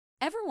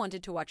Ever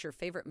wanted to watch your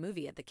favorite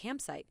movie at the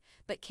campsite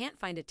but can't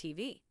find a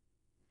TV?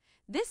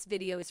 This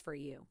video is for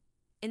you.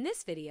 In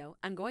this video,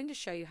 I'm going to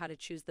show you how to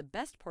choose the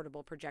best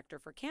portable projector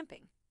for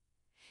camping.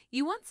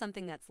 You want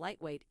something that's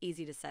lightweight,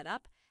 easy to set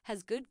up,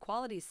 has good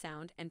quality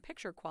sound and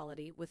picture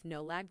quality with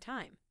no lag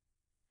time.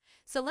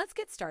 So let's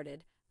get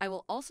started. I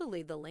will also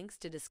leave the links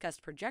to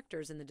discussed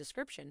projectors in the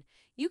description.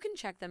 You can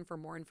check them for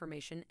more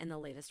information and the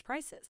latest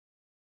prices.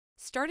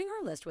 Starting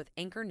our list with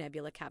Anker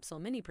Nebula Capsule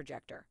Mini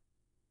Projector.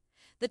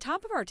 The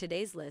top of our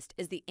today's list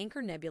is the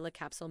Anker Nebula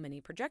Capsule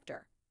Mini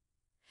Projector.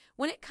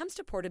 When it comes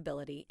to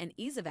portability and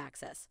ease of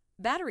access,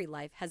 battery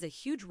life has a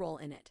huge role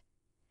in it.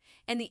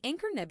 And the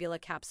Anker Nebula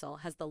Capsule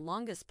has the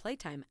longest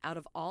playtime out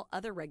of all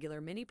other regular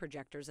mini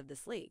projectors of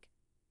this league.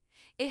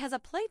 It has a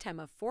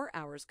playtime of 4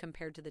 hours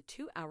compared to the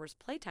 2 hours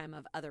playtime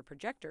of other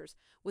projectors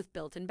with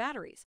built-in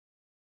batteries.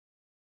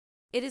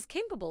 It is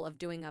capable of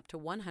doing up to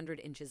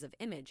 100 inches of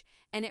image,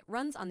 and it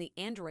runs on the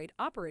Android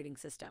operating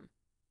system.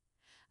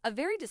 A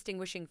very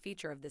distinguishing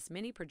feature of this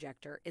mini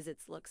projector is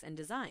its looks and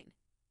design.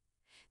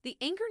 The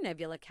Anker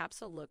Nebula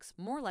Capsule looks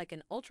more like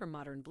an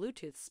ultra-modern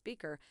Bluetooth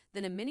speaker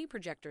than a mini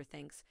projector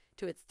thanks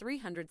to its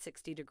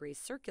 360-degree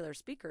circular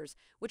speakers,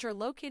 which are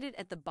located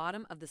at the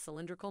bottom of the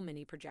cylindrical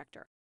mini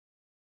projector.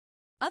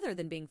 Other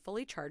than being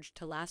fully charged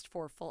to last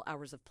 4 full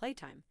hours of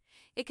playtime,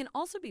 it can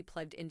also be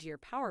plugged into your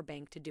power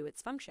bank to do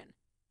its function.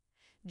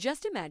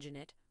 Just imagine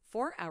it,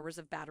 4 hours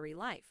of battery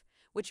life,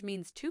 which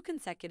means 2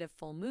 consecutive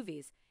full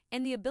movies,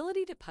 and the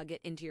ability to plug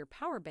it into your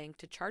power bank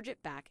to charge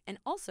it back and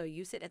also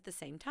use it at the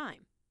same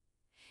time.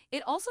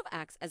 It also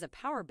acts as a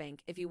power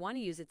bank if you want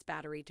to use its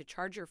battery to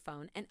charge your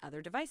phone and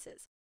other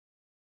devices.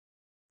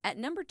 At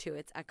number 2,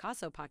 it's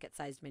Akaso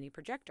Pocket-Sized Mini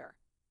Projector.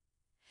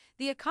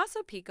 The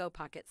Akaso Pico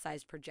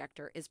Pocket-Sized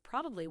Projector is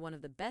probably one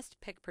of the best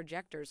pick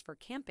projectors for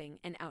camping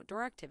and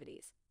outdoor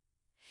activities.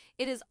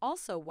 It is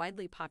also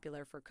widely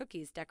popular for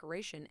cookies,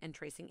 decoration, and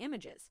tracing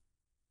images.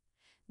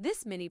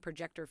 This mini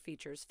projector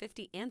features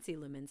 50 ANSI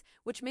lumens,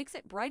 which makes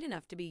it bright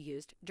enough to be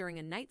used during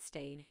a night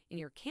stay in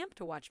your camp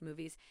to watch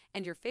movies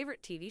and your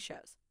favorite TV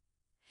shows.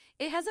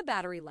 It has a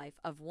battery life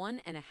of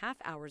 1.5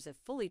 hours if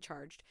fully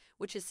charged,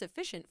 which is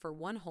sufficient for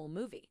one whole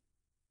movie.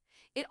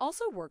 It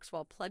also works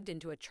while plugged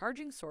into a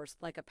charging source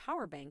like a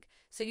power bank,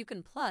 so you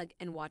can plug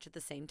and watch at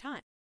the same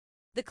time.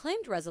 The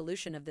claimed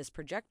resolution of this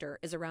projector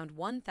is around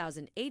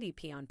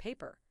 1080p on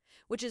paper,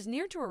 which is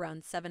near to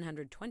around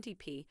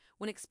 720p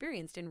when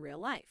experienced in real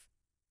life.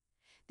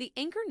 The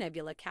Anker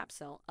Nebula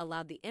Capsule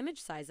allowed the image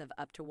size of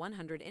up to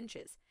 100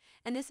 inches,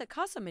 and this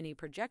Akaso Mini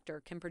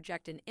projector can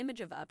project an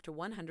image of up to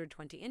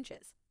 120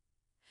 inches.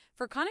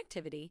 For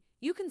connectivity,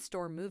 you can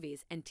store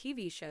movies and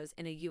TV shows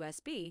in a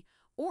USB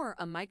or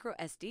a micro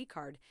SD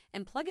card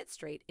and plug it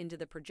straight into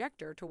the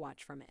projector to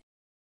watch from it.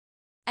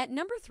 At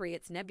number 3,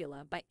 it's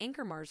Nebula by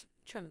Anker Mars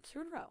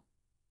Chumthuro.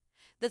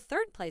 The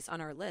third place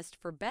on our list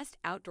for best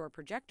outdoor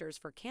projectors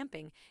for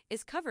camping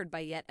is covered by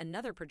yet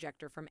another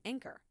projector from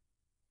Anker.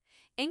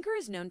 Anker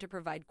is known to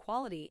provide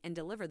quality and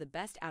deliver the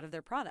best out of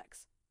their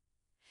products.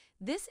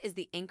 This is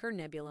the Anker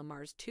Nebula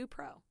Mars 2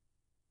 Pro.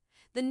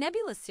 The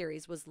Nebula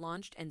series was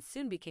launched and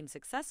soon became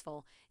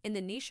successful in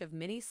the niche of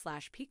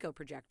mini/pico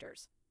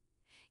projectors.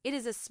 It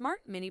is a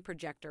smart mini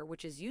projector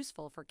which is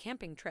useful for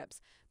camping trips,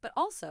 but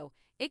also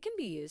it can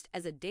be used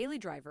as a daily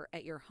driver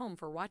at your home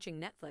for watching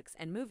Netflix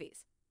and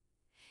movies.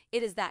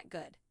 It is that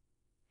good.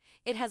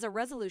 It has a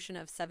resolution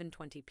of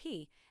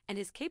 720p and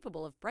is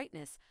capable of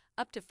brightness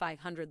up to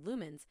 500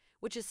 lumens,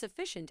 which is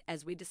sufficient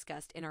as we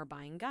discussed in our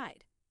buying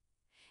guide.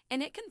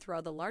 And it can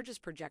throw the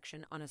largest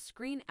projection on a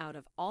screen out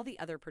of all the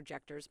other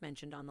projectors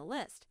mentioned on the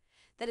list.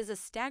 That is a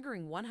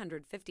staggering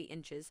 150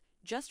 inches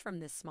just from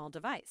this small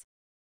device.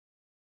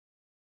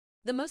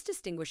 The most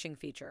distinguishing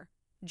feature,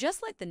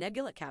 just like the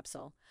Nebula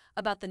Capsule,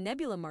 about the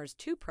Nebula Mars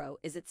 2 Pro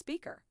is its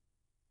speaker.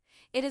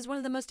 It is one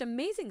of the most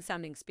amazing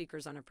sounding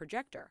speakers on a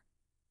projector.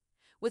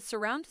 With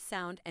surround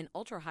sound and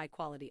ultra-high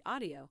quality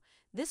audio,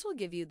 this will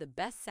give you the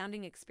best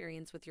sounding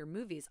experience with your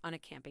movies on a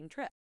camping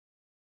trip.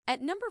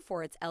 At number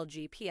 4, it's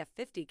LG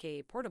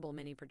PF50K Portable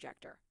Mini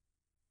Projector.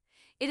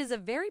 It is a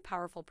very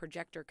powerful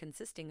projector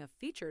consisting of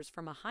features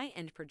from a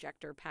high-end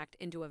projector packed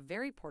into a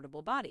very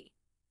portable body.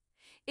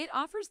 It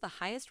offers the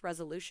highest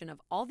resolution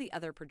of all the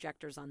other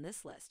projectors on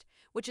this list,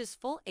 which is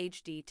Full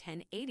HD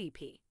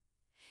 1080p.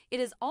 It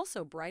is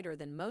also brighter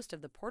than most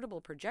of the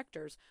portable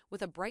projectors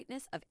with a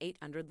brightness of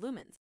 800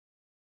 lumens.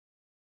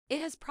 It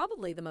has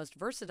probably the most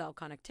versatile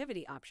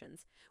connectivity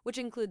options, which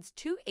includes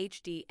 2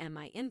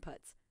 HDMI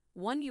inputs,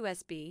 1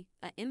 USB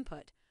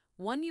input,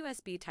 1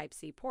 USB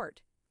Type-C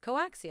port,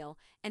 coaxial,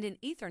 and an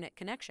Ethernet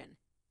connection.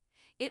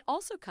 It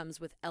also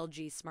comes with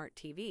LG Smart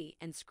TV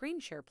and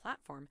Screen Share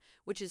platform,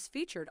 which is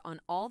featured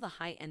on all the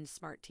high-end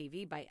Smart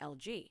TV by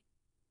LG.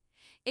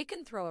 It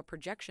can throw a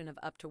projection of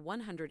up to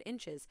 100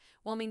 inches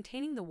while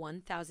maintaining the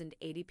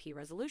 1080p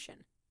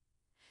resolution.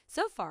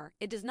 So far,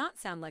 it does not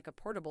sound like a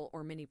portable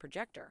or mini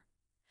projector.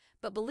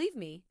 But believe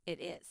me, it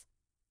is.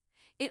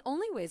 It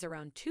only weighs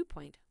around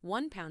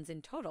 2.1 pounds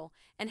in total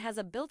and has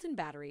a built-in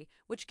battery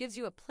which gives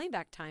you a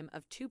playback time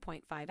of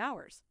 2.5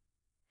 hours.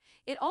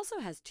 It also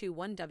has two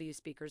 1W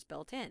speakers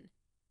built in.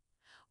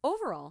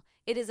 Overall,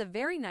 it is a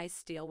very nice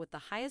steal with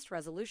the highest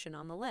resolution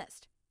on the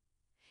list.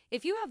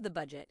 If you have the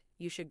budget,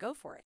 you should go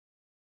for it.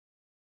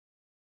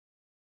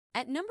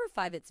 At number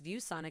 5, it's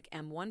ViewSonic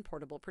M1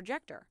 Portable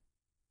Projector.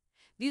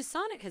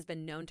 ViewSonic has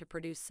been known to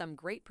produce some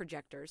great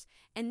projectors,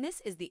 and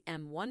this is the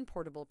M1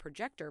 Portable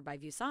Projector by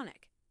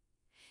ViewSonic.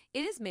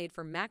 It is made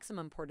for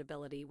maximum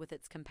portability with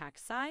its compact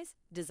size,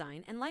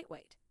 design, and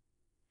lightweight.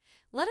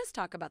 Let us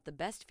talk about the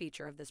best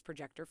feature of this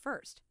projector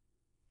first.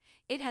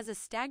 It has a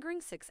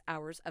staggering 6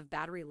 hours of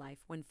battery life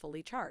when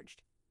fully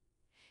charged.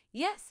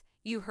 Yes,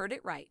 you heard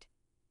it right.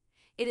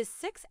 It is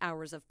 6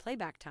 hours of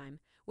playback time,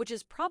 which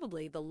is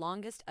probably the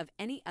longest of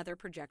any other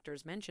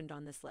projectors mentioned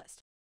on this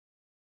list.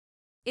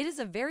 It is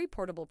a very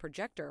portable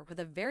projector with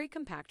a very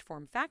compact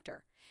form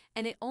factor,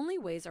 and it only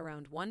weighs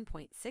around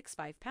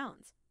 1.65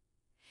 pounds.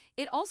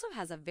 It also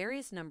has a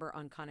various number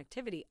on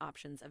connectivity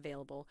options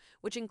available,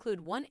 which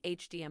include one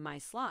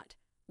HDMI slot,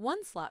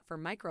 one slot for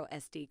micro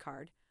SD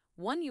card,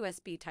 one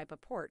USB Type-A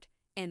port,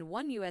 and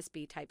one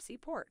USB Type-C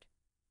port.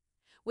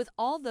 With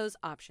all those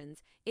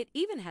options, it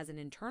even has an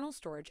internal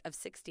storage of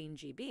 16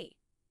 GB.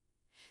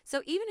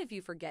 So even if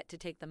you forget to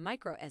take the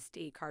micro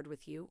SD card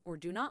with you or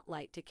do not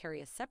like to carry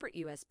a separate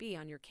USB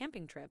on your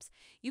camping trips,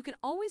 you can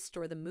always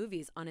store the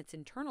movies on its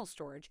internal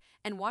storage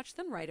and watch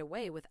them right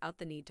away without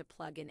the need to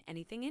plug in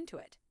anything into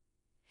it.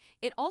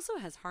 It also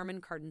has Harman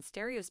Kardon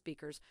stereo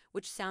speakers,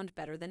 which sound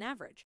better than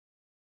average.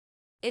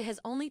 It has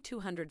only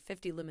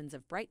 250 lumens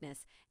of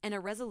brightness and a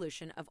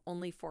resolution of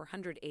only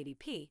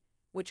 480p,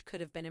 which could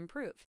have been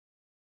improved.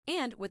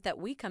 And with that,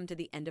 we come to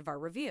the end of our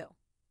review.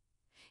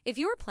 If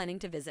you are planning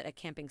to visit a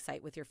camping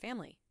site with your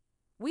family,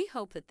 we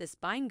hope that this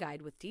buying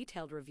guide with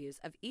detailed reviews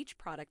of each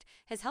product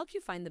has helped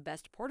you find the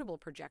best portable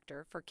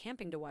projector for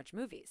camping to watch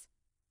movies.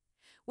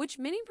 Which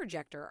mini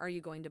projector are you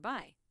going to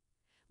buy?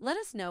 Let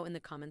us know in the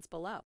comments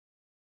below.